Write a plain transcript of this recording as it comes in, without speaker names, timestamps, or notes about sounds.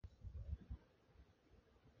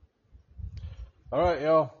All right,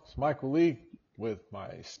 y'all. It's Michael Lee with my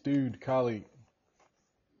stewed colleague,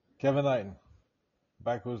 Kevin Knighton.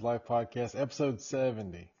 Backwoods Life Podcast, episode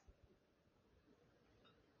 70.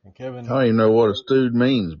 And I Kevin, don't even know what a stewed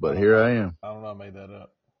means, but here I am. I don't know, I made that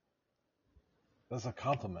up. That's a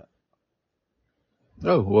compliment.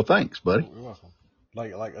 Oh, well, thanks, buddy. You're welcome.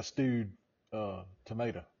 Like a stewed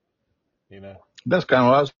tomato, you know? That's kind of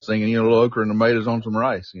what I was thinking, a little okra and tomatoes on some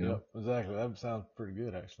rice, Yep, exactly. That sounds pretty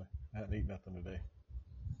good, actually. I hadn't eaten nothing today.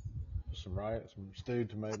 Just some rice, some stewed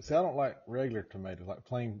tomatoes. See, I don't like regular tomatoes, like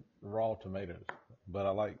plain raw tomatoes, but I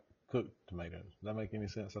like cooked tomatoes. Does that make any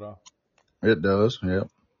sense at all? It does, yep.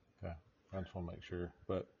 Okay. I just want to make sure.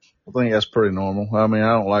 But I think that's pretty normal. I mean,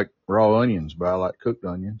 I don't like raw onions, but I like cooked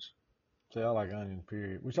onions. see, I like onion,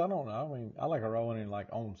 period. Which I don't know. I mean, I like a raw onion like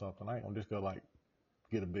on something. I ain't gonna just go like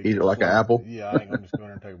get a big Eat it like an slice. apple. Yeah, I ain't gonna just go in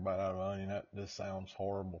there and take a bite out of an onion. That just sounds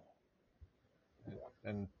horrible.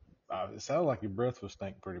 And it sounds like your breath would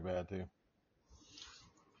stink pretty bad too.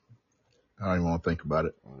 I don't even want to think about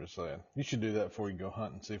it. I'm just saying. You should do that before you go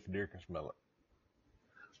hunting. See if a deer can smell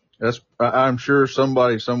I'm sure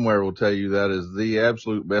somebody somewhere will tell you that is the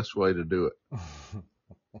absolute best way to do it.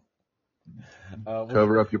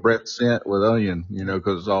 Cover up your breath scent with onion,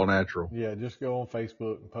 because it's all natural. Yeah, just go on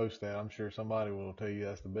Facebook and post that. I'm sure somebody will tell you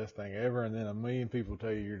that's the best thing ever, and then a million people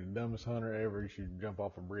tell you you're the dumbest hunter ever. You should jump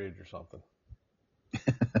off a bridge or something.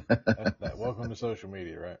 Welcome to social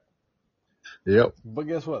media, right? Yep. But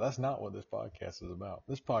guess what? That's not what this podcast is about.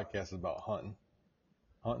 This podcast is about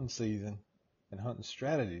hunting season, and hunting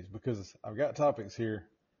strategies. Because I've got topics here.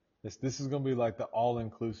 This is going to be like the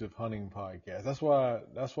all-inclusive hunting podcast. That's why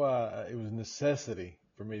it was necessity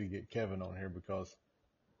for me to get Kevin on here, because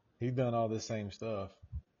he's done all this same stuff,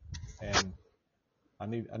 and I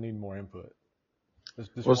need more input.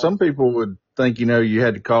 Well, some people would think, you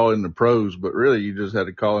had to call in the pros, but really you just had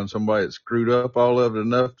to call in somebody that screwed up all of it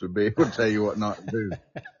enough to be able to tell you what not to do.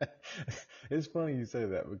 It's funny you say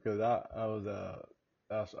that, because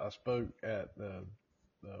I spoke at the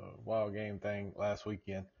wild game thing last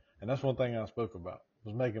weekend, and that's one thing I spoke about,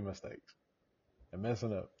 was making mistakes and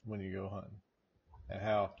messing up when you go hunting, and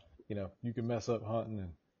how you can mess up hunting,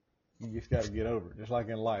 and you just got to get over it. Just like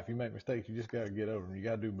in life, you make mistakes, you just got to get over them. You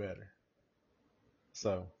got to do better.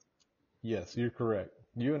 So, yes, you're correct.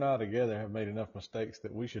 You and I together have made enough mistakes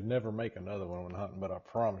that we should never make another one when hunting, but I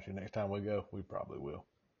promise you, next time we go, we probably will.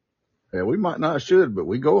 Yeah, we might not should, but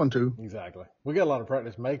we going to. Exactly. We got a lot of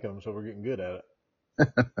practice making them, so we're getting good at it.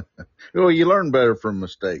 Well, you learn better from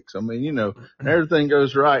mistakes. I mean, everything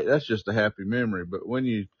goes right. That's just a happy memory. But when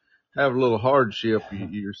you have a little hardship,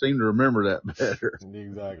 you seem to remember that better.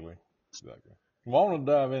 Exactly. Well, I want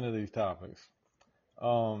to dive into these topics.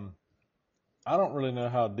 I don't really know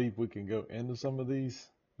how deep we can go into some of these,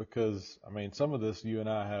 because, I mean, some of this you and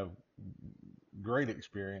I have great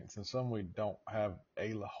experience, and some we don't have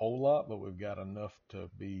a whole lot, but we've got enough to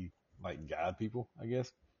be like guide people, I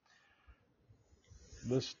guess.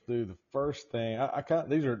 Let's do the first thing.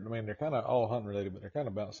 They're kind of all hunting related, but they're kind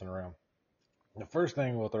of bouncing around. The first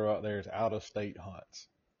thing we'll throw out there is out of state hunts.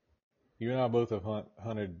 You and I both have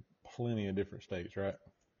hunted plenty of different states, right?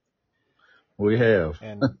 We have.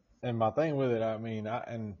 And my thing with it, I mean,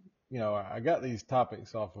 I got these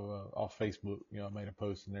topics off Facebook. I made a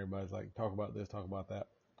post, and everybody's like, talk about this, talk about that.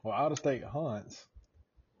 Well, out of state hunts,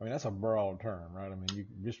 I mean, that's a broad term, right? I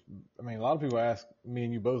mean, a lot of people ask me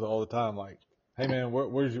and you both all the time, like, hey man,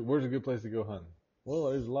 where's a good place to go hunting?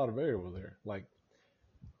 Well, there's a lot of variables there. Like,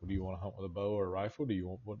 do you want to hunt with a bow or a rifle? Do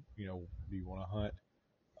you want do you want to hunt,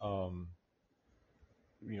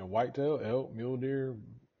 whitetail, elk, mule deer,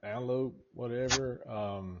 antelope, whatever?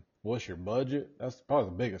 What's your budget? That's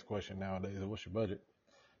probably the biggest question nowadays. What's your budget?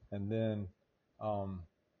 And then,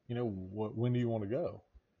 when do you want to go?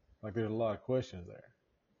 Like, there's a lot of questions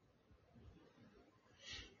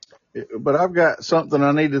there. But I've got something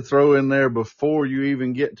I need to throw in there before you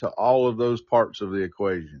even get to all of those parts of the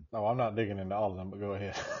equation. No, I'm not digging into all of them, but go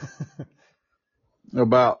ahead.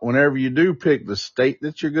 About whenever you do pick the state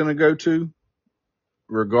that you're going to go to,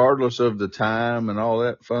 regardless of the time and all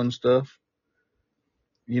that fun stuff,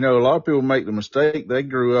 a lot of people make the mistake. They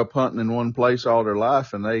grew up hunting in one place all their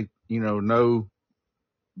life, and they, know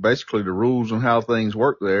basically the rules and how things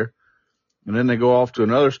work there. And then they go off to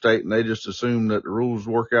another state and they just assume that the rules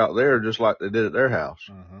work out there just like they did at their house.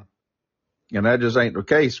 Mm-hmm. And that just ain't the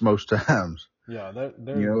case most times. Yeah.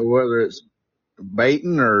 Whether it's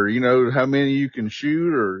baiting or, how many you can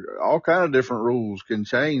shoot, or all kind of different rules can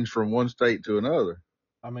change from one state to another.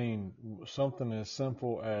 I mean, something as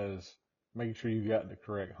simple as making sure you got the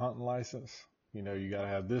correct hunting license. You got to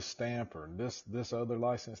have this stamp or this other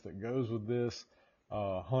license that goes with this.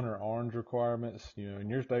 hunter orange requirements. In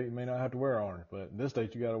your state you may not have to wear orange, but in this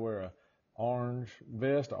state you got to wear a orange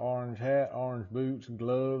vest, orange hat, orange boots,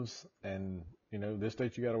 gloves, and this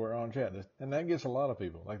state you got to wear orange hat. And that gets a lot of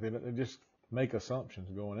people. Like they just make assumptions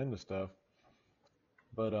going into stuff.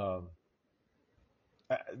 But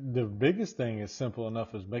the biggest thing is simple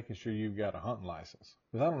enough as making sure you've got a hunting license.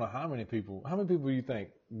 Because I don't know how many people you think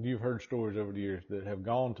you've heard stories over the years that have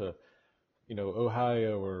gone to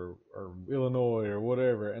Ohio or Illinois or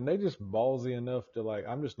whatever, and they just ballsy enough to like,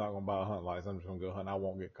 I'm just not going to buy a hunt license. I'm just going to go hunt. I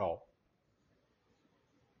won't get caught.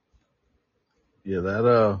 Yeah,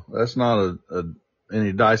 that's not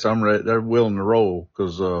any dice they're willing to roll,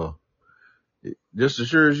 because just as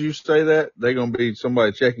sure as you say that, they're going to be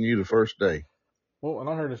somebody checking you the first day. Well, and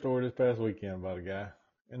I heard a story this past weekend about a guy,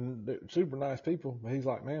 and they're super nice people. But he's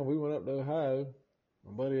like, man, we went up to Ohio.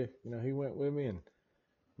 My buddy, he went with me, and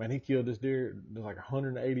man, he killed this deer, like a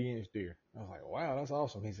 180-inch deer. I was like, wow, that's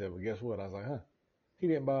awesome. He said, well, guess what? I was like, huh? He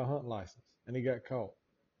didn't buy a hunting license, and he got caught.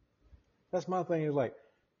 That's my thing. Is like,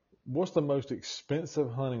 what's the most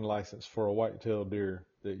expensive hunting license for a whitetail deer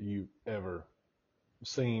that you've ever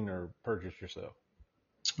seen or purchased yourself?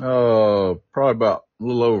 Probably about a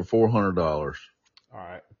little over $400. All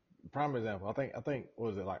right. Prime example. I think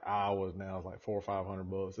what was it, like Iowa's now is like $400 or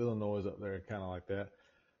 $500. Illinois is up there kind of like that.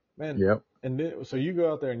 Man. Yep. And then, so you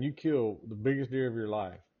go out there and you kill the biggest deer of your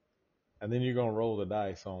life, and then you're going to roll the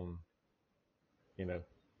dice on,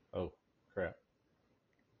 oh crap.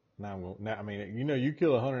 You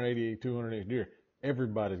kill a 180, 200-inch deer,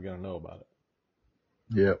 everybody's going to know about it.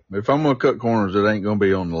 Yep. If I'm going to cut corners, it ain't going to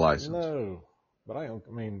be on the license. No, but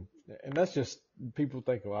and that's just, people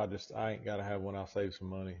think, well, I ain't got to have one. I'll save some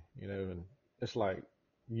money, and it's like,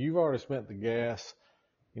 you've already spent the gas,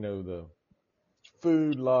 the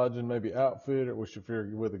food, lodging, maybe outfitter, which if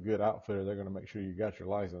you're with a good outfitter, they're going to make sure you got your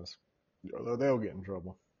license, or they'll get in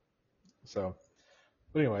trouble. So,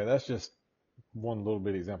 but anyway, that's just one little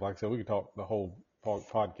bit example. Like I said, we could talk the whole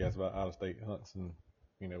podcast about out-of-state hunts and,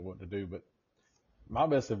 what to do. But my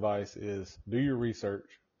best advice is do your research,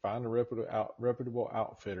 find a reputable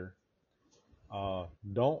outfitter.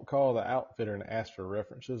 Don't call the outfitter and ask for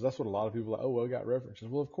references. That's what a lot of people are like, oh, well, I got references.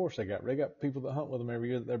 Well, of course they got people that hunt with them every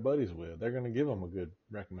year that they're buddies with. They're going to give them a good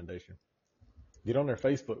recommendation. Get on their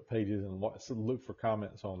Facebook pages and look for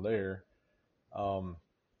comments on there.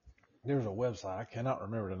 There's a website, I cannot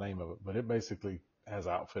remember the name of it, but it basically has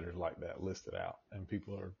outfitters like that listed out, and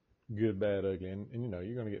people are good, bad, ugly, and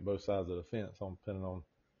you're going to get both sides of the fence depending on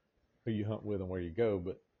who you hunt with and where you go.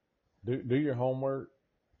 But do your homework,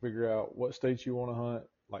 figure out what states you want to hunt.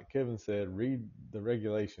 Like Kevin said, read the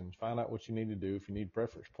regulations, find out what you need to do. If you need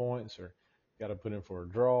preference points, or you got to put in for a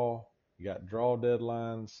draw, you got draw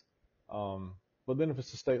deadlines. But then if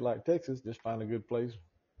it's a state like Texas, just find a good place,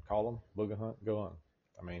 call them, book a hunt, go hunt.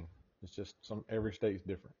 It's just every state's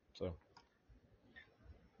different. So,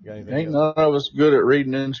 you got anything Ain't else? none of us good at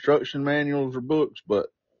reading instruction manuals or books, but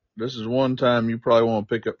this is one time you probably want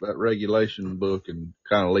to pick up that regulation book and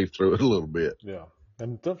kind of leaf through it a little bit. Yeah.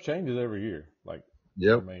 And stuff changes every year.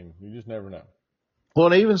 Yep. You just never know. Well,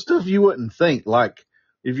 and even stuff you wouldn't think, like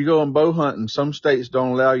if you go on bow hunting, some states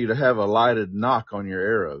don't allow you to have a lighted nock on your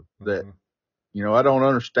arrow. That, I don't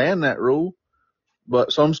understand that rule.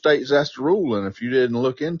 But some states, that's the rule, and if you didn't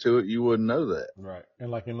look into it, you wouldn't know that. Right. And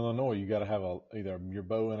like in Illinois, you got to have either your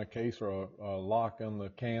bow in a case or a lock on the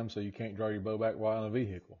cam so you can't draw your bow back while in a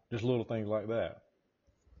vehicle. Just little things like that.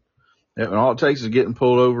 Yeah, and all it takes is getting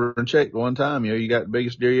pulled over and checked one time. You got the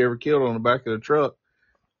biggest deer you ever killed on the back of the truck.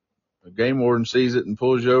 The game warden sees it and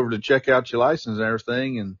pulls you over to check out your license and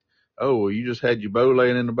everything, and well, you just had your bow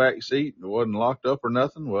laying in the back seat. It wasn't locked up or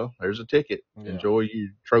nothing. Well, there's a ticket. Yeah. Enjoy your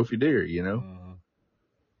trophy deer, Mm-hmm.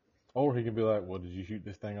 Or he could be like, well, did you shoot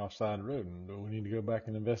this thing off the side of the road? And do we need to go back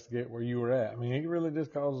and investigate where you were at? It really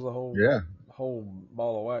just causes a whole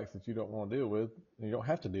ball of wax that you don't want to deal with. And you don't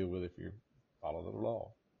have to deal with if you follow the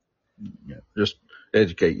law. Yeah, just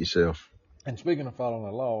educate yourself. And speaking of following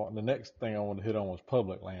the law, the next thing I wanted to hit on was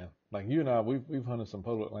public land. Like you and I, we've hunted some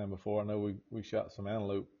public land before. I know we shot some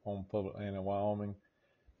antelope on public land in Wyoming,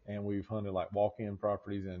 and we've hunted like walk-in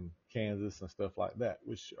properties in Kansas and stuff like that,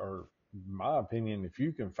 which are, in my opinion, if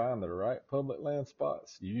you can find the right public land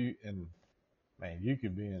spots, you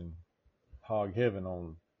could be in hog heaven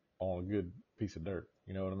on a good piece of dirt.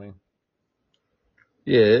 You know what I mean?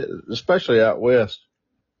 Yeah, especially out west.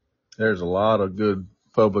 There's a lot of good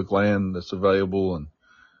public land that's available.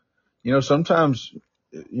 And, sometimes,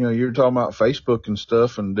 you're talking about Facebook and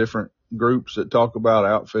stuff and different groups that talk about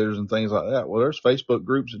outfitters and things like that. Well, there's Facebook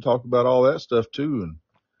groups that talk about all that stuff too. And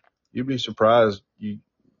you'd be surprised. You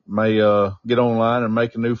may get online and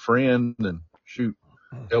make a new friend and shoot.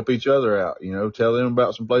 help each other out. Tell them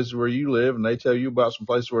about some places where you live, and they tell you about some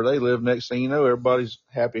places where they live. Next thing you know, everybody's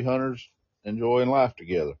happy hunters enjoying life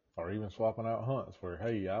together. Or even swapping out hunts where,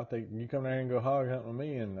 hey, I'll take you come down here and go hog hunting with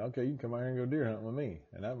me, and okay, you can come out here and go deer hunting with me,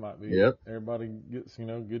 and that might be Yep. everybody gets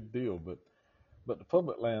good deal. But the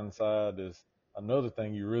public land side is another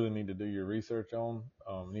thing you really need to do your research on.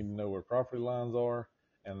 You need to know where property lines are,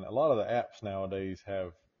 and a lot of the apps nowadays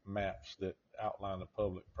have maps that outline the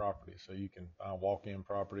public property, so you can find walk-in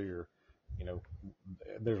property or you know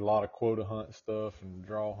there's a lot of quota hunt stuff and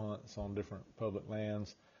draw hunts on different public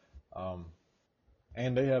lands. Um,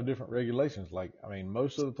 and they have different regulations. Like, I mean,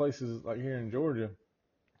 most of the places, like here in Georgia,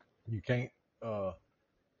 you can't uh,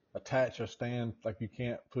 attach a stand. Like, you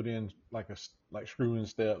can't put in like screw in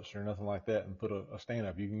steps or nothing like that and put a stand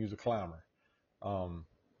up. You can use a climber. Um,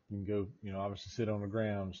 you can go, obviously sit on the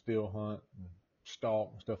ground, still hunt, and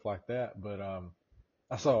stalk and stuff like that. But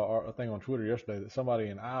I saw a thing on Twitter yesterday that somebody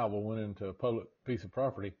in Iowa went into a public piece of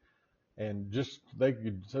property and just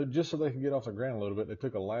so they could get off the ground a little bit, they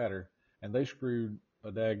took a ladder and they screwed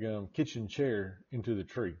a daggum kitchen chair into the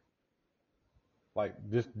tree, like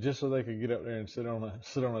just so they could get up there and sit on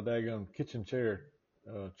a daggum kitchen chair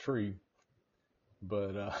tree.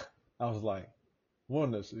 But I was like,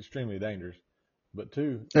 one, that's extremely dangerous, but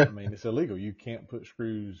two, I mean, it's illegal. You can't put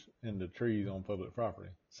screws into trees on public property.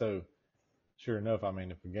 So sure enough, I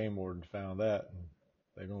mean, if the game warden found that,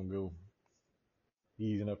 they're gonna go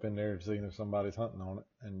easing up in there and seeing if somebody's hunting on it,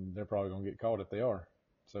 and they're probably gonna get caught if they are.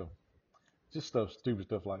 So just stupid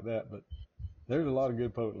stuff like that. But there's a lot of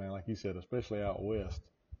good public land, like you said, especially out west.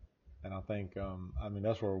 And I think, I mean,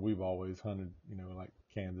 that's where we've always hunted, like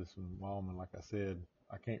Kansas and Wyoming. Like I said,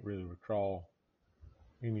 I can't really recall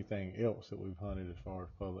anything else that we've hunted as far as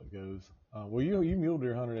public goes. Well, you mule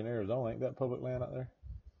deer hunted in Arizona, ain't that public land out there?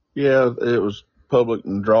 Yeah, it was public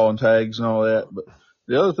and drawing tags and all that. But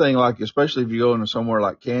the other thing, like, especially if you go into somewhere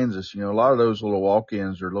like Kansas, a lot of those little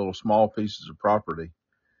walk-ins are little small pieces of property.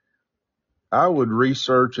 I would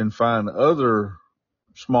research and find other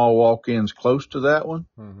small walk-ins close to that one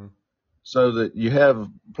Mm-hmm. so that you have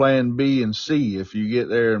plan B and C if you get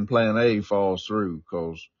there and plan A falls through.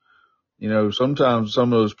 Cause, sometimes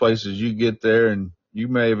some of those places you get there and you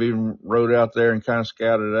may have even rode out there and kind of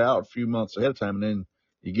scouted it out a few months ahead of time, and then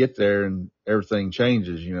you get there and everything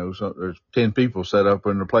changes. So there's 10 people set up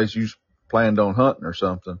in the place you planned on hunting or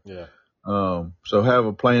something. Yeah. So have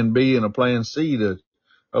a plan B and a plan C to,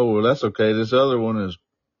 oh, well, that's okay. This other one is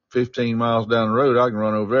 15 miles down the road. I can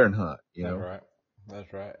run over there and hunt. That's right.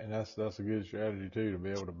 That's right. And that's a good strategy too, to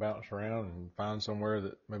be able to bounce around and find somewhere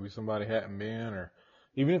that maybe somebody hadn't been, or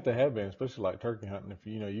even if they have been, especially like turkey hunting, if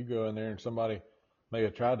you go in there and somebody may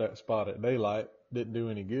have tried that spot at daylight, didn't do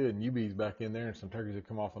any good, and you bees back in there and some turkeys have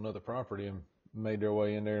come off another property and made their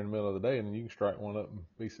way in there in the middle of the day, and you can strike one up and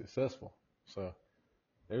be successful. So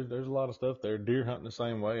there's a lot of stuff there. Deer hunting the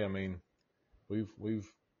same way. I mean, we've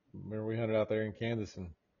remember we hunted out there in Kansas, and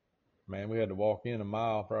man, we had to walk in a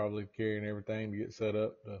mile probably carrying everything to get set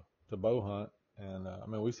up to bow hunt. And I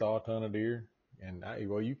mean, we saw a ton of deer, and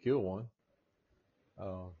well, you killed one.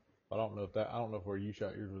 Uh, I don't know if where you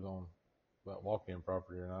shot yours was on that walk-in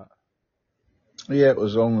property or not. Yeah, it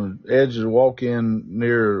was on the edge of the walk-in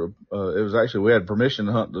near, it was actually, we had permission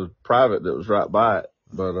to hunt the private that was right by it,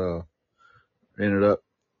 but, ended up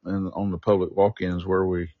on the public walk-ins where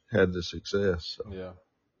we had the success. So. Yeah.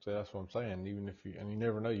 So that's what I'm saying. Even if and you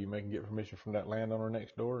never know, you may get permission from that landowner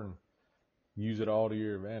next door and use it all to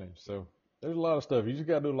your advantage. So there's a lot of stuff. You just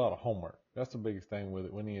got to do a lot of homework. That's the biggest thing with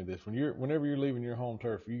it. When any of this, whenever you're leaving your home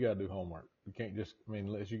turf, you got to do homework. You can't just, I mean,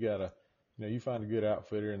 unless you got to, you find a good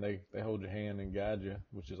outfitter and they hold your hand and guide you,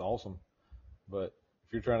 which is awesome. But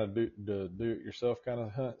if you're trying to do it yourself kind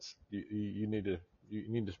of hunts, you need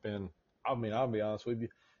to spend. I mean, I'll be honest with you.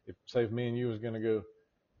 If me and you was going to go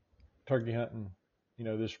turkey hunting,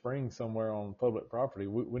 this spring somewhere on public property,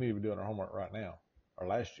 we need to be doing our homework right now, or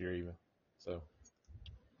last year even. So.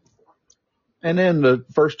 And then the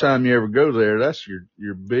first time you ever go there, that's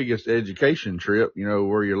your biggest education trip,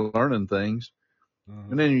 where you're learning things.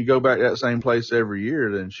 Mm-hmm. And then you go back to that same place every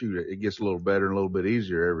year, then shoot, it gets a little better and a little bit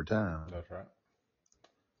easier every time. That's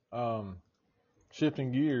right.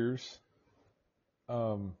 Shifting gears,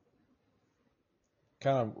 um,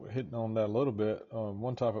 kind of hitting on that a little bit.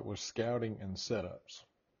 One topic was scouting and setups.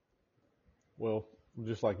 Well,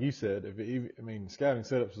 just like you said, I mean, scouting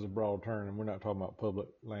setups is a broad term, and we're not talking about public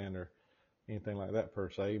land or anything like that per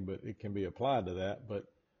se, but it can be applied to that. But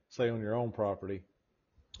say on your own property,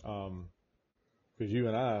 because you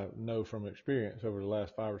and I know from experience over the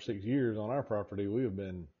last 5 or 6 years on our property, we have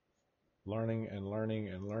been learning and learning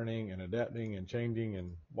and learning and adapting and changing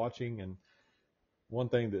and watching. And one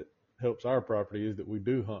thing that helps our property is that we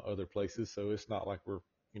do hunt other places, so it's not like we're,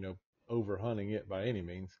 you know, over hunting it by any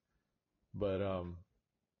means. But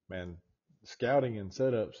man, scouting and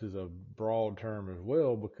setups is a broad term as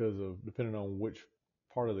well because of depending on which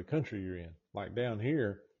part of the country you're in. Like down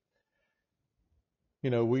here, you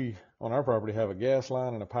know, we on our property have a gas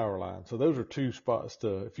line and a power line. So those are two spots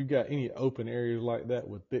to, if you got any open areas like that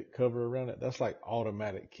with thick cover around it, that's like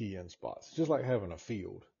automatic key in spots. It's just like having a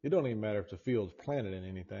field. It don't even matter if the field's planted in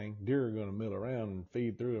anything. Deer are going to mill around and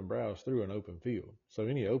feed through and browse through an open field. So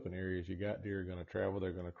any open areas you got, deer are going to travel,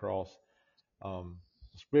 they're going to cross, um,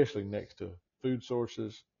 especially next to food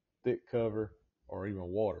sources, thick cover, or even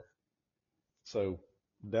water. So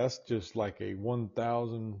that's just like a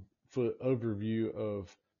 1,000-foot overview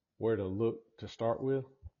of where to look to start with.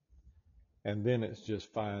 And then it's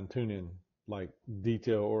just fine tuning, like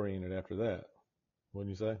detail oriented after that.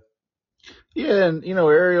 Wouldn't you say? Yeah. And,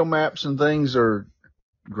 aerial maps and things are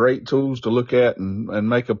great tools to look at and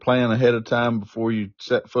make a plan ahead of time before you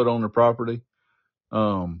set foot on the property.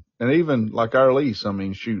 And even like our lease, I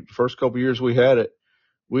mean, shoot, the first couple of years we had it,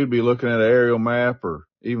 we'd be looking at an aerial map or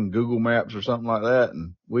even Google Maps or something like that.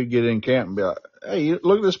 And we'd get in camp and be like, hey,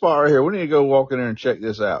 look at this spot right here. We need to go walk in there and check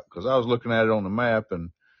this out. Cause I was looking at it on the map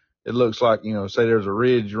and it looks like, say there's a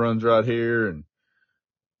ridge runs right here and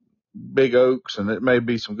big oaks and it may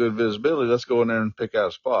be some good visibility. Let's go in there and pick out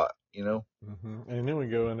a spot. And then we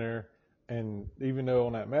go in there, and even though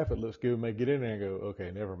on that map it looks good, we may get in there and go,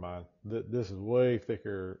 okay, never mind. This is way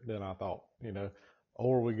thicker than I thought, you know.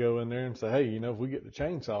 Or we go in there and say, hey, you know, if we get the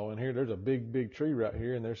chainsaw in here, there's a big, big tree right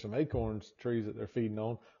here, and there's some acorns trees that they're feeding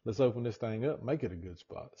on. Let's open this thing up, make it a good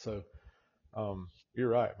spot. So, you're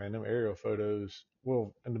right, man. Them aerial photos.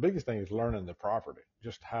 Well, and the biggest thing is learning the property,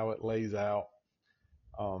 just how it lays out.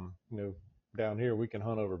 You know, down here we can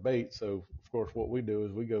hunt over bait. So of course what we do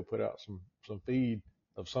is we go put out some feed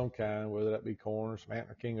of some kind, whether that be corn or some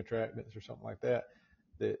antler king attractants or something like that,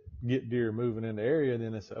 that get deer moving in the area. And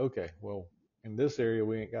then they say, okay, well, in this area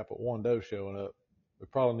we ain't got but one doe showing up. We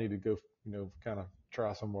probably need to go, you know, kind of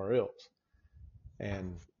try somewhere else.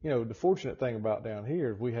 And you know, the fortunate thing about down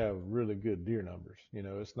here is we have really good deer numbers. You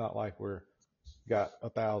know, it's not like we're got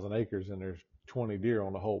 1,000 acres and there's 20 deer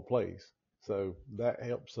on the whole place. So that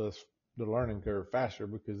helps us the learning curve faster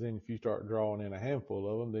because then if you start drawing in a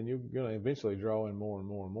handful of them, then you're going to eventually draw in more and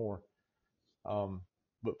more and more. Um,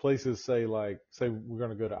 but places say we're going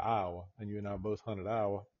to go to Iowa and you and I both hunted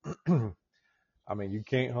Iowa. I mean, you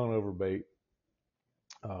can't hunt over bait.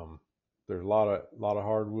 Um, there's a lot of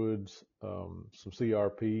hardwoods, some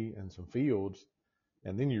CRP and some fields.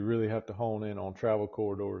 And then you really have to hone in on travel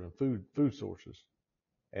corridors and food sources.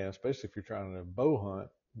 And especially if you're trying to bow hunt,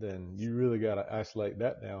 then you really got to isolate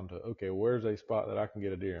that down to, okay, where's a spot that I can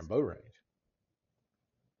get a deer in bow range?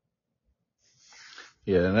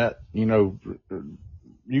 Yeah. And that,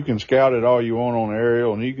 you can scout it all you want on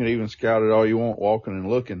aerial and you can even scout it all you want walking and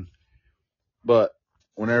looking. But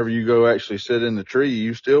whenever you go actually sit in the tree,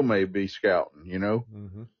 you still may be scouting.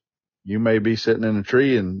 Mm-hmm. You may be sitting in a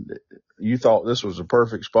tree and you thought this was a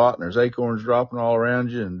perfect spot and there's acorns dropping all around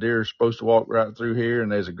you and deer are supposed to walk right through here and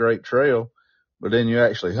there's a great trail. But then you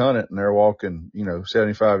actually hunt it and they're walking,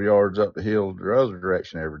 75 yards up the hill the other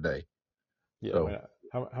direction every day. Yeah, I So mean,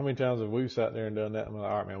 how many times have we sat there and done that? I'm like,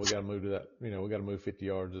 all right, man, we got to move to that. You know, we got to move 50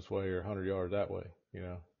 yards this way or 100 yards that way. You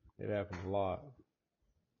know, it happens a lot.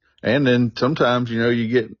 and then sometimes, you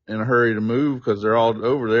get in a hurry to move because they're all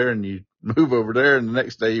over there and you move over there and the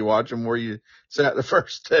next day you watch them where you sat the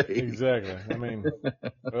first day. Exactly. I mean,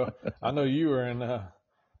 well, I know you were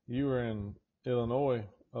in Illinois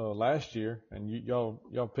last year, and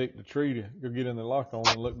y'all picked a tree to go get in the lock on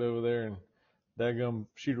and looked over there, and daggum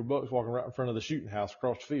shooter bucks walking right in front of the shooting house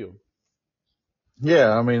across the field.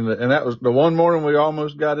 Yeah. I mean, and that was the one morning we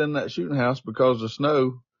almost got in that shooting house because of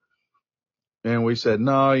snow. And we said,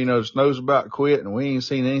 no, the snow's about to quit and we ain't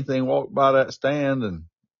seen anything walk by that stand. And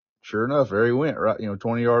sure enough, there he went, right,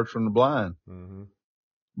 20 yards from the blind. Mm-hmm.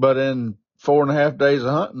 But in 4.5 days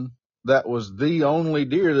of hunting, that was the only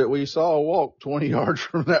deer that we saw walk 20 yards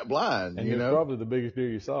from that blind, And it was probably the biggest deer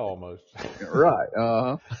you saw almost. Right.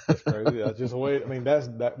 Uh-huh. That's crazy. That's just a way. I mean, that's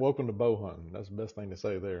that. Welcome to bow hunting. That's the best thing to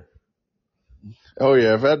say there. Oh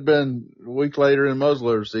yeah. If that'd been a week later in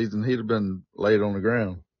muzzleloader season, he'd have been laid on the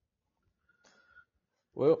ground.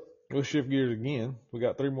 Well, we'll shift gears again. We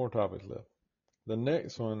got 3 more topics left. The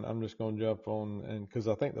next one I'm just going to jump on, and because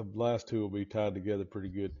I think the last 2 will be tied together pretty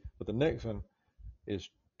good. But the next one is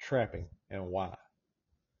trapping and why.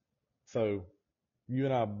 So you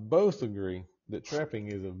and I both agree that trapping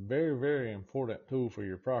is a very, very important tool for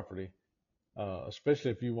your property,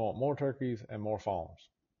 especially if you want more turkeys and more fawns.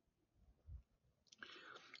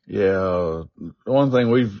 Yeah. One thing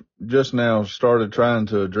we've just now started trying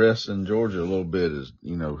to address in Georgia a little bit is,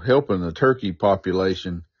 helping the turkey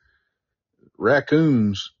population.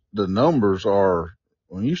 Raccoons, the numbers are,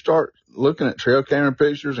 when you start looking at trail camera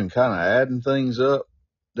pictures and kind of adding things up,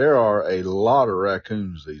 there are a lot of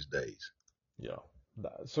raccoons these days. Yeah.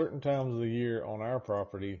 Certain times of the year on our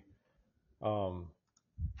property, um,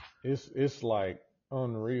 it's like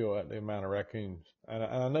unreal at the amount of raccoons. And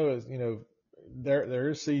I know it's, there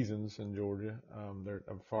is seasons in Georgia, there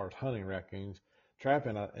as far as hunting raccoons.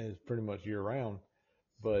 Trapping is pretty much year round.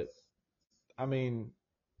 But I mean,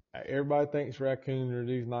 everybody thinks raccoons are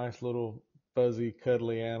these nice little fuzzy,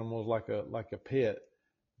 cuddly animals like a pet,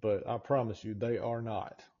 but I promise you, they are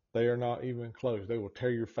not. They are not even close. They will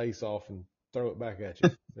tear your face off and throw it back at you.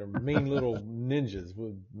 They're mean little ninjas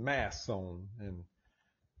with masks on, and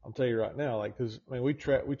I'll tell you right now, like, cause I mean, we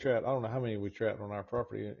trapped. I don't know how many we trapped on our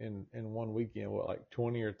property in one weekend. What, like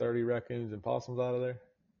 20 or 30 raccoons and possums out of there?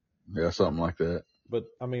 Yeah, something like that. But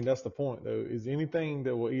I mean, that's the point though. Is anything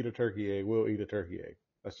that will eat a turkey egg will eat a turkey egg.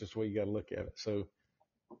 That's just the way you got to look at it. So,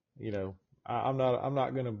 you know, I'm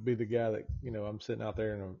not going to be the guy that, I'm sitting out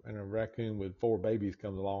there and a raccoon with four babies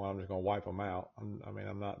comes along. I'm just going to wipe them out.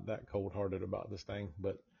 I'm not that cold hearted about this thing,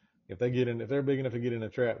 but if they're big enough to get in a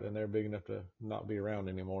trap, then they're big enough to not be around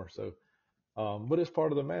anymore. So, but it's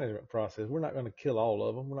part of the management process. We're not going to kill all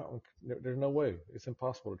of them. There's no way. It's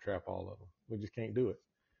impossible to trap all of them. We just can't do it.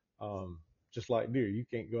 Um, just like deer, you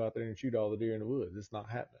can't go out there and shoot all the deer in the woods. It's not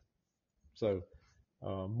happening. So,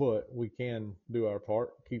 but we can do our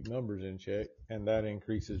part, keep numbers in check, and that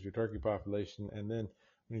increases your turkey population. And then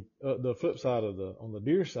the flip side on the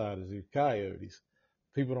deer side is these coyotes.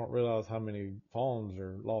 People don't realize how many fawns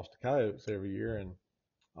are lost to coyotes every year. And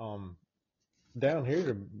um, down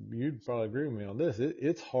here, you'd probably agree with me on this.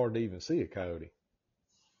 It's hard to even see a coyote.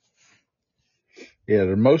 Yeah,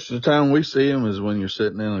 most of the time we see them is when you're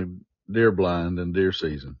sitting in a deer blind in deer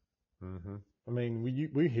season. Mm-hmm. I mean,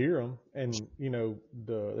 we hear them, and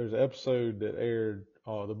there's an episode that aired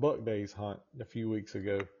the Buck Days hunt a few weeks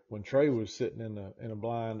ago when Trey was sitting in a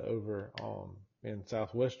blind over in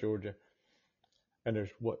Southwest Georgia, and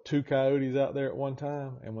there's two coyotes out there at one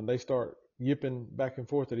time, and when they start yipping back and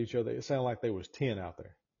forth at each other, it sounded like there was 10 out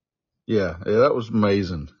there. Yeah, that was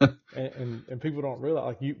amazing. And people don't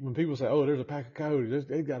realize, like, when people say, oh, there's a pack of coyotes,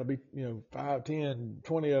 there's got to be 5, 10,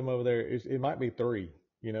 20 of them over there. It might be 3.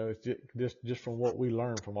 It's just from what we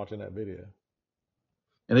learned from watching that video.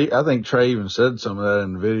 And I think Trey even said some of that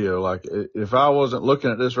in the video. Like, if I wasn't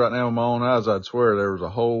looking at this right now with my own eyes, I'd swear there was a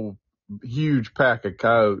whole huge pack of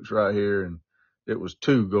coyotes right here, and it was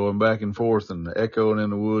 2 going back and forth and echoing in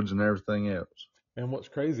the woods and everything else. And what's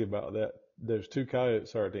crazy about that, there's 2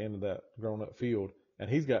 coyotes are at the end of that grown up field,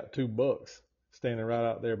 and he's got 2 bucks standing right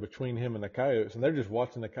out there between him and the coyotes, and they're just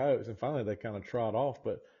watching the coyotes, and finally they kind of trot off.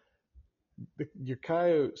 But your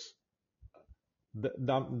coyotes,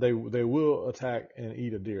 they will attack and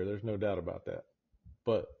eat a deer. There's no doubt about that.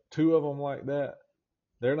 But 2 of them like that,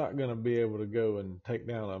 they're not going to be able to go and take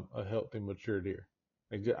down a healthy, mature deer.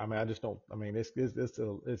 I just don't. I mean, I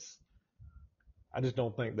just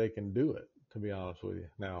don't think they can do it, to be honest with you.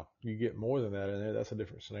 Now, you get more than that in there, that's a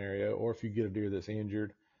different scenario. Or if you get a deer that's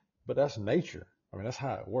injured, but that's nature. I mean, that's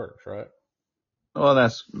how it works, right? Well,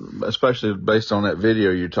 that's especially based on that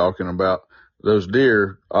video you're talking about. Those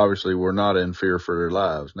deer obviously were not in fear for their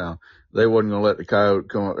lives. Now, they wasn't going to let the coyote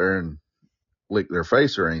come up there and lick their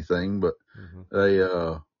face or anything, but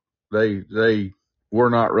Mm-hmm. they were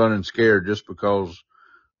not running scared just because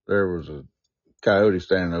there was a coyote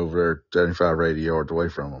standing over there 75 or 80 yards away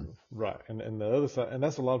from them. Right. And the other side, and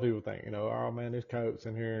that's a lot of people think, oh man, there's coyotes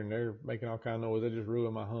in here and they're making all kind of noise. They just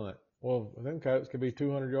ruin my hunt. Well, them coyotes could be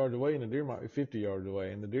 200 yards away and the deer might be 50 yards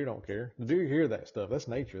away, and the deer don't care. The deer hear that stuff. That's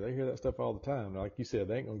nature. They hear that stuff all the time. Like you said,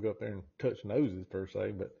 they ain't going to go up there and touch noses per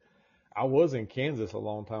se, but I was in Kansas a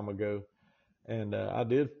long time ago, and I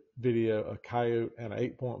did video a coyote and an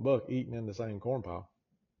 8-point buck eating in the same corn pile.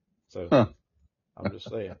 So Huh. I'm just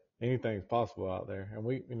saying, anything's possible out there. And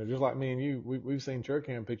we, just like me and you, we've seen trail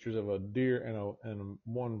cam pictures of a deer and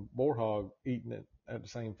one boar hog eating it at the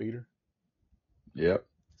same feeder. Yep.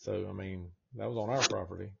 So, I mean, that was on our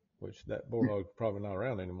property, which that boar hog's probably not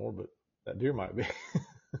around anymore, but that deer might be.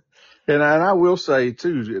 And I will say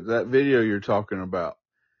too, that video you're talking about,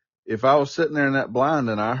 if I was sitting there in that blind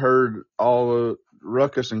and I heard all the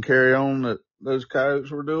ruckus and carry on that those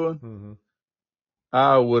coyotes were doing, Mm-hmm.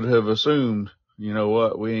 I would have assumed, you know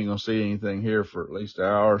what, we ain't going to see anything here for at least an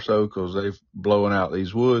hour or so because they've blowing out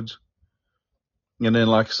these woods. And then,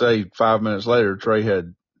 like I say, 5 minutes later, Trey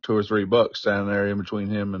had 2 or 3 bucks standing there in between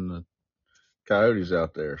him and coyotes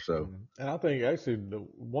out there. So And I think actually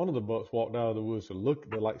one of the bucks walked out of the woods to look,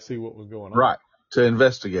 to like see what was going on. right, to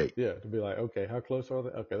investigate. Yeah, to be like, okay, how close are they?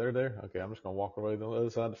 Okay, they're there. Okay, I'm just gonna walk away to the other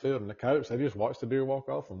side of the field. And the coyotes, they just watched the deer walk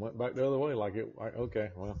off and went back the other way. Like, okay,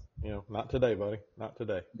 well, not today, buddy, not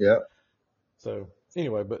today. Yeah. So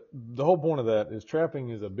anyway, but the whole point of that is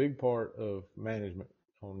trapping is a big part of management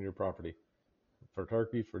on your property for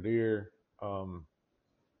turkey, for deer. Um,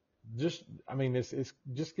 I mean, it's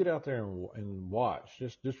just get out there and watch.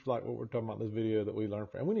 Just like what we're talking about, this video that we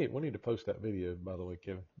learned from. And we need to post that video, by the way,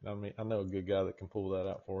 Kevin. I mean, I know a good guy that can pull that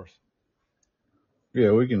out for us.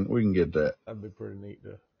 Yeah, we can get that. That'd be pretty neat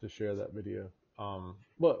to share that video.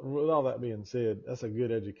 But with all that being said, that's a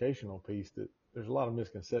good educational piece. That there's a lot of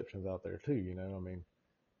misconceptions out there too. I mean,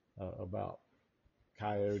 about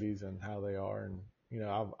coyotes and how they are, and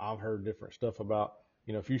I've heard different stuff about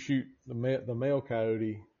if you shoot the male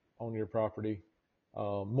coyote on your property,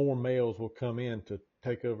 more males will come in to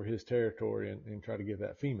take over his territory and try to get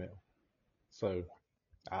that female. So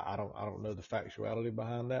I don't know the factuality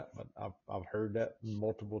behind that, but I've heard that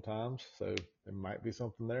multiple times. So there might be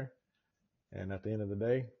something there. And at the end of the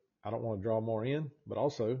day, I don't want to draw more in, but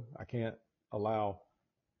also I can't allow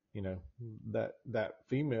you know that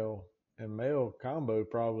female and male combo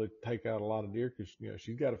probably take out a lot of deer because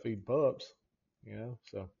she's got to feed pups.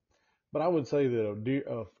 So. But I would say that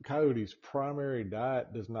a coyote's primary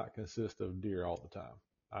diet does not consist of deer all the time.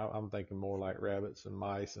 I'm thinking more like rabbits and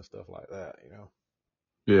mice and stuff like that.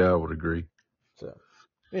 Yeah, I would agree. So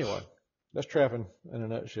anyway, that's trapping in a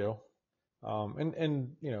nutshell.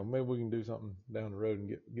 And maybe we can do something down the road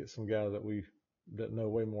and get some guys that know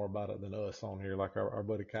way more about it than us on here, like our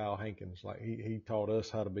buddy Kyle Hankins. Like he taught us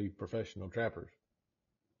how to be professional trappers.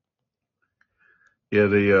 Yeah,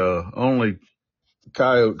 the only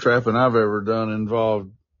coyote trapping I've ever done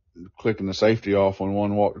involved clicking the safety off when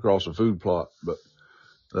one walked across a food plot. But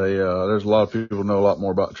there's a lot of people know a lot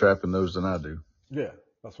more about trapping those than I do. Yeah,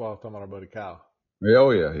 that's why I was talking about our buddy Kyle. Yeah,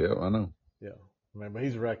 oh yeah, I know. Yeah, man, but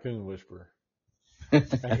he's a raccoon whisperer.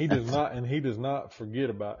 And he does not forget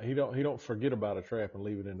about he don't forget about a trap and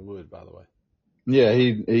leave it in the woods, by the way. Yeah,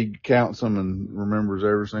 he counts them and remembers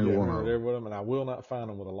every single Yeah, one of remember them. there with him, and I will not find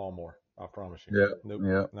him with a lawnmower. I promise you. Yeah, Nope,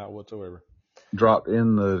 yeah. not whatsoever. Dropped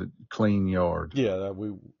in the clean yard. Yeah,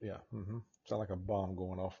 sound like a bomb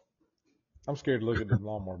going off. I'm scared to look at the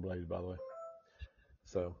lawnmower blades, by the way.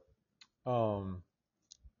 So, um,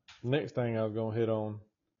 next thing I was gonna hit on,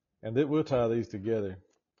 and we'll tie these together,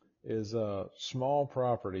 is small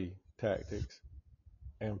property tactics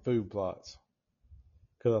and food plots,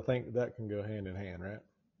 because I think that can go hand in hand, right?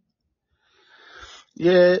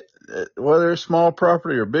 Yeah, whether it's small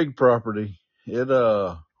property or big property,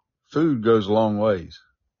 food goes a long ways.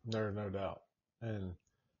 There's no doubt. And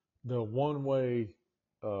the one way,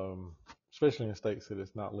 especially in states that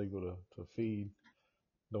it's not legal to feed,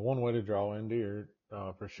 the one way to draw in deer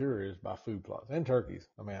for sure is by food plots and turkeys.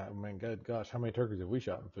 I mean, good gosh, how many turkeys have we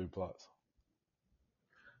shot in food plots?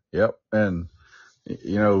 Yep. And,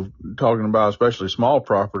 talking about especially small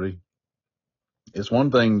property, it's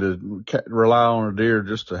one thing to rely on a deer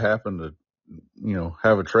just to happen to,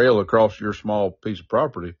 have a trail across your small piece of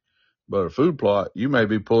property. But a food plot, you may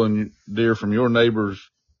be pulling deer from your neighbors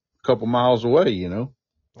a couple miles away. And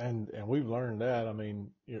we've learned that. I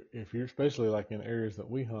mean, if you're especially like in areas that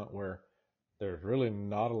we hunt where there's really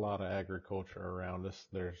not a lot of agriculture around us,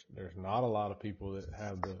 there's not a lot of people that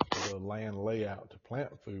have the land layout to plant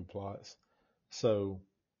food plots. So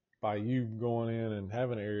by you going in and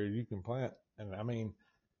having an area you can plant, and I mean,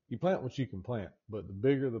 you plant what you can plant, but the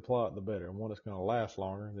bigger the plot, the better. And one that's going to last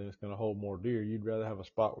longer, then it's going to hold more deer. You'd rather have a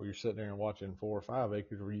spot where you're sitting there and watching 4 or 5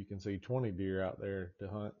 acres where you can see 20 deer out there to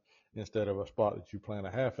hunt instead of a spot that you plant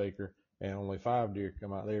a half acre and only 5 deer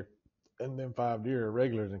come out there. And then 5 deer are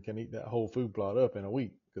regulars and can eat that whole food plot up in a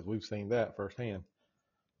week because we've seen that firsthand.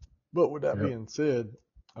 But with that Yep. being said,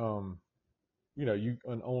 you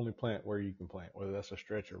can only plant where you can plant, whether that's a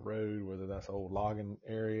stretch of road, whether that's an old logging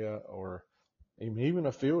area, or even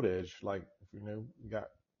a field edge. Like, if you got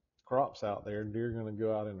crops out there, deer are going to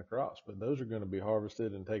go out in the crops, but those are going to be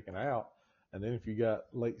harvested and taken out. And then if you got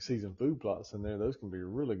late season food plots in there, those can be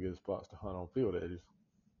really good spots to hunt on field edges.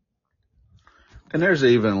 And there's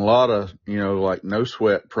even a lot of, like no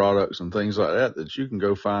sweat products and things like that you can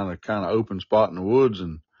go find a kind of open spot in the woods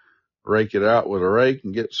and rake it out with a rake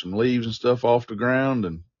and get some leaves and stuff off the ground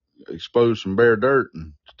and expose some bare dirt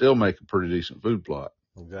and still make a pretty decent food plot.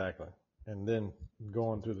 Exactly. And then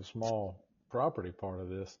going to the small property part of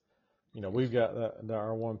this, we've got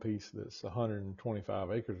our one piece that's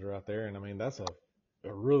 125 acres right there. And I mean, that's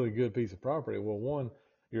a really good piece of property. Well, one,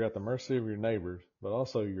 you're at the mercy of your neighbors, but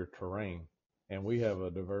also your terrain. and we have a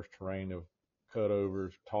diverse terrain of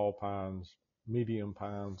cutovers, tall pines, medium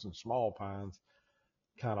pines, and small pines,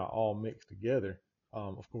 kind of all mixed together.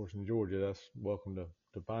 Of course, in Georgia, that's welcome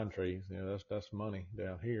to pine trees. That's money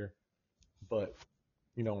down here. But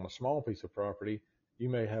on a small piece of property, you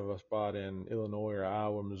may have a spot in Illinois or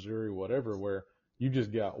Iowa, Missouri, whatever, where you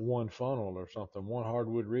just got one funnel or something, one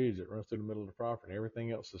hardwood ridge that runs through the middle of the property.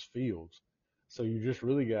 Everything else is fields. So you just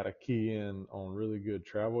really got to key in on really good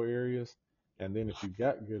travel areas. And then if you've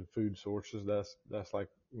got good food sources, that's like,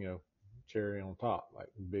 cherry on top, like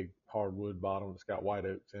big hardwood bottom that's got white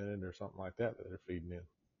oaks in it or something like that they're feeding in.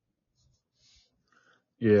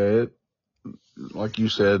 Yeah, like you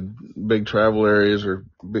said, big travel areas are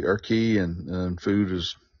key, and food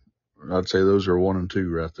is, I'd say those are 1 and 2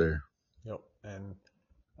 right there. Yep. And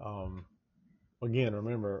um, again,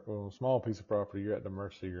 remember, on a small piece of property, you're at the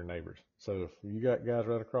mercy of your neighbors. So if you got guys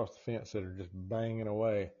right across the fence that are just banging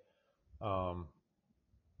away, um,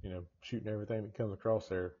 shooting everything that comes across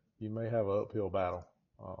there, you may have an uphill battle.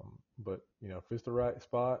 But if it's the right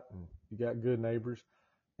spot and you got good neighbors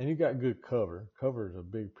and you got good cover is a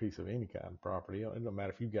big piece of any kind of property. It don't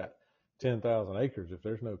matter if you've got 10,000 acres. If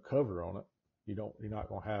there's no cover on it, you're not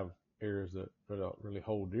going to have areas that really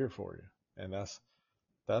hold deer for you. And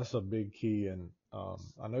that's a big key. And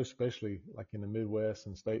I know especially like in the Midwest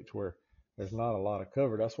and states where there's not a lot of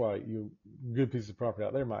cover. That's why good piece of property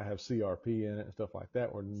out there might have CRP in it and stuff like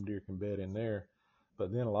that where deer can bed in there.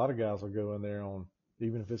 But then a lot of guys will go in there on,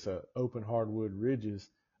 even if it's a open hardwood ridges,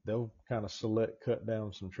 they'll kind of cut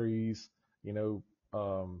down some trees,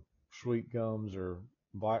 sweet gums or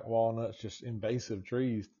black walnuts, just invasive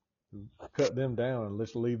trees, cut them down and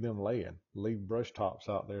let's leave them laying, leave brush tops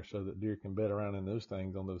out there so that deer can bed around in those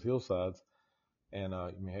things on those hillsides. And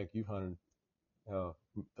heck, you've hunted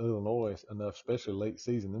Illinois enough, especially late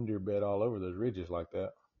season, them deer bed all over those ridges like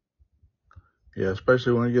that. Yeah,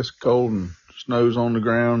 especially when it gets cold and snow's on the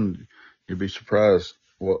ground, you'd be surprised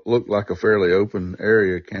what looked like a fairly open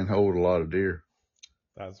area can hold a lot of deer.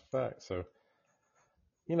 That's a fact. So,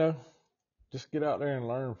 just get out there and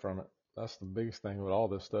learn from it. That's the biggest thing with all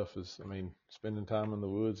this stuff is, spending time in the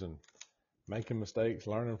woods and making mistakes,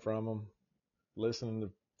 learning from them, listening to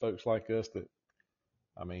folks like us that,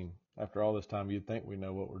 after all this time, you'd think we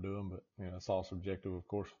know what we're doing, but, it's all subjective, of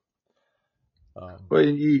course. Well,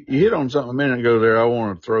 you hit on something a minute ago there. I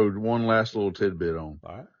want to throw one last little tidbit on.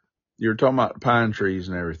 All right. You were talking about pine trees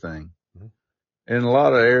and everything. Mm-hmm. In a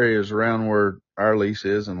lot of areas around where our lease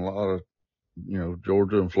is, and a lot of,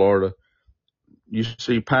 Georgia and Florida, you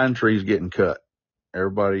see pine trees getting cut.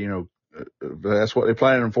 Everybody, that's what they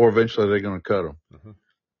planted them for. Eventually they're going to cut them. Mm-hmm.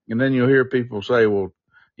 And then you'll hear people say, well,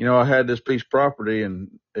 I had this piece of property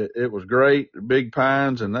and it was great, big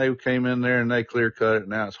pines, and they came in there and they clear cut it.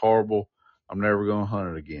 Now it's horrible. I'm never going to hunt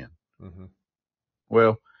it again. Mm-hmm.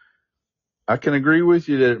 Well, I can agree with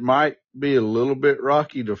you that it might be a little bit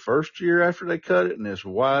rocky the first year after they cut it and it's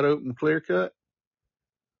wide open clear cut.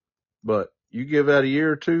 But you give that a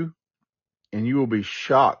year or two and you will be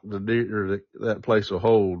shocked the deer that place will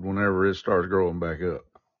hold whenever it starts growing back up.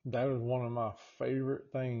 That is one of my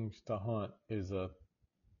favorite things to hunt is a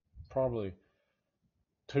probably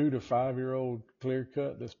 2 to 5 year old clear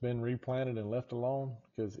cut that's been replanted and left alone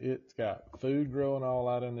because it's got food growing all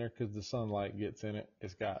out in there because the sunlight gets in it.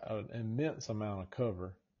 It's got an immense amount of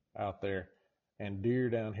cover out there, and deer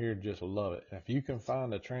down here just love it. If you can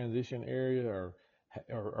find a transition area or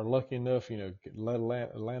lucky enough, let a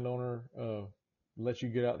landowner let you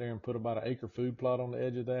get out there and put about an acre food plot on the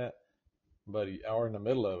edge of that, but or in the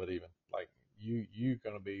middle of it even, like you're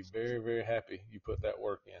going to be very, very happy you put that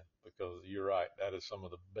work in because you're right. That is some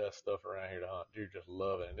of the best stuff around here to hunt. Deer just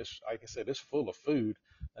love it. And this, like I said, it's full of food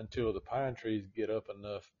until the pine trees get up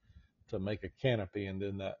enough to make a canopy and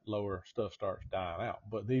then that lower stuff starts dying out.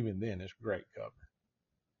 But even then, it's great cover.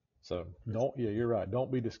 So you're right.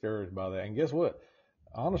 Don't be discouraged by that. And guess what?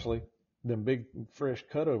 Honestly, them big fresh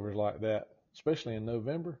cutovers like that, especially in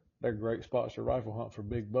November, they're great spots to rifle hunt for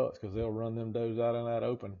big bucks because they'll run them does out in that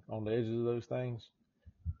open on the edges of those things.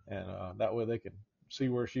 And that way they can see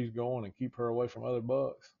where she's going and keep her away from other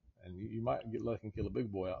bucks. And you might get lucky and kill a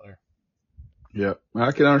big boy out there. Yeah.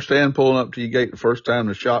 I can understand pulling up to your gate the first time,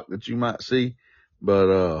 the shock that you might see,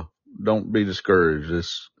 but don't be discouraged.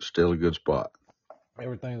 It's still a good spot.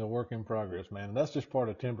 Everything's a work in progress, man. And that's just part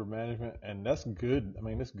of timber management, and that's good.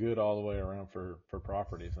 It's good all the way around for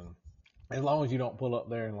properties. And as long as you don't pull up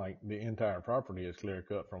there and like the entire property is clear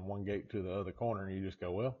cut from one gate to the other corner, and you just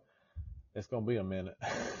go, well, it's going to be a minute.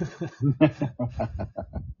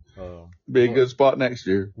 Be a good spot next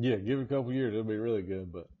year. Yeah, give it a couple years. It'll be really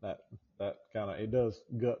good. But that kind of, it does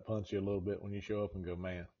gut punch you a little bit when you show up and go,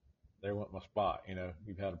 man, there went my spot. You know,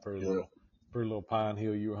 you've had a pretty Yeah. little pine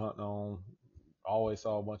hill you were hunting on. Always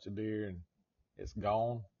saw a bunch of deer, and it's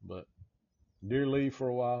gone. But deer leave for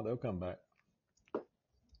a while; they'll come back.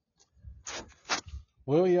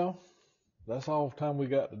 Well, y'all, that's all the time we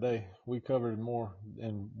got today. We covered more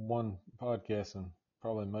in one podcast than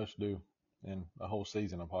probably most do in a whole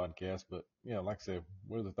season of podcasts. But yeah, like I said,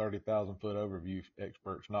 we're the 30,000 foot overview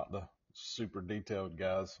experts, not the super detailed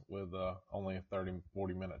guys with only a 30,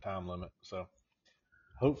 40 minute time limit. So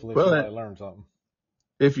hopefully Well, somebody learned something.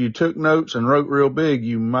 if you took notes and wrote real big,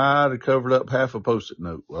 you might have covered up half a Post-it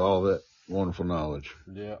note with all that wonderful knowledge.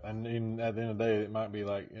 Yeah, and even at the end of the day, it might be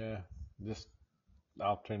like, yeah, just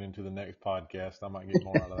I'll tune into the next podcast. I might get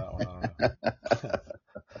more out of that one. I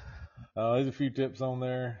don't know. There's a few tips on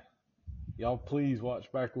there. Y'all please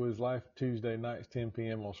watch Backwoods Life Tuesday nights, 10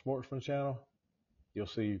 p.m. on Sportsman Channel. You'll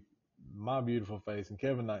see my beautiful face and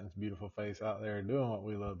Kevin Knighton's beautiful face out there doing what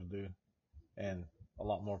we love to do, and a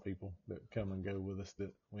lot more people that come and go with us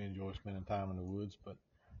that we enjoy spending time in the woods. But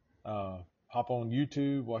hop on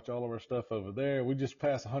YouTube, watch all of our stuff over there. We just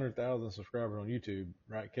passed 100,000 subscribers on YouTube,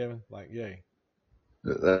 right, Kevin? Like, yay!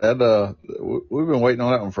 We've been waiting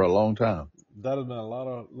on that one for a long time. That has been a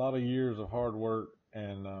lot of years of hard work,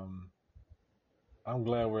 and I'm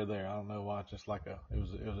glad we're there. I don't know why. It's just like it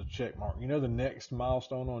was a check mark. You know, the next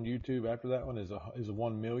milestone on YouTube after that one is a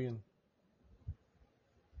 1 million.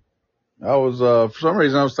 I was, for some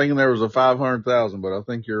reason I was thinking there was a 500,000, but I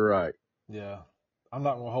think you're right. Yeah, I'm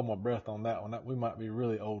not gonna hold my breath on that one. We might be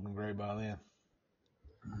really old and gray by then.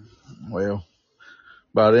 Well,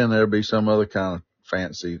 by then there'll be some other kind of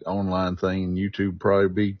fancy online thing. YouTube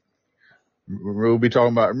we'll be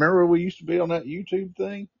talking about. Remember we used to be on that YouTube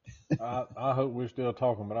thing? I hope we're still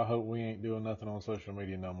talking, but I hope we ain't doing nothing on social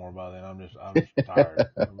media no more by then. I'm just tired.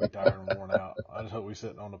 I'll be tired and worn out. I just hope we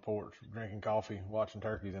sitting on the porch drinking coffee, watching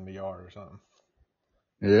turkeys in the yard or something.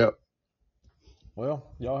 Yep.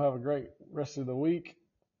 Well, y'all have a great rest of the week.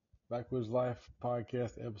 Backwoods Life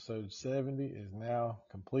Podcast episode 70 is now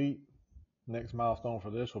complete. Next milestone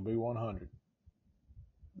for this will be 100.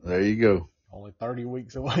 There you go. Only 30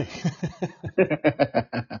 weeks away.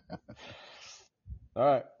 All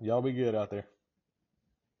right. Y'all be good out there.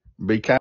 Be kind.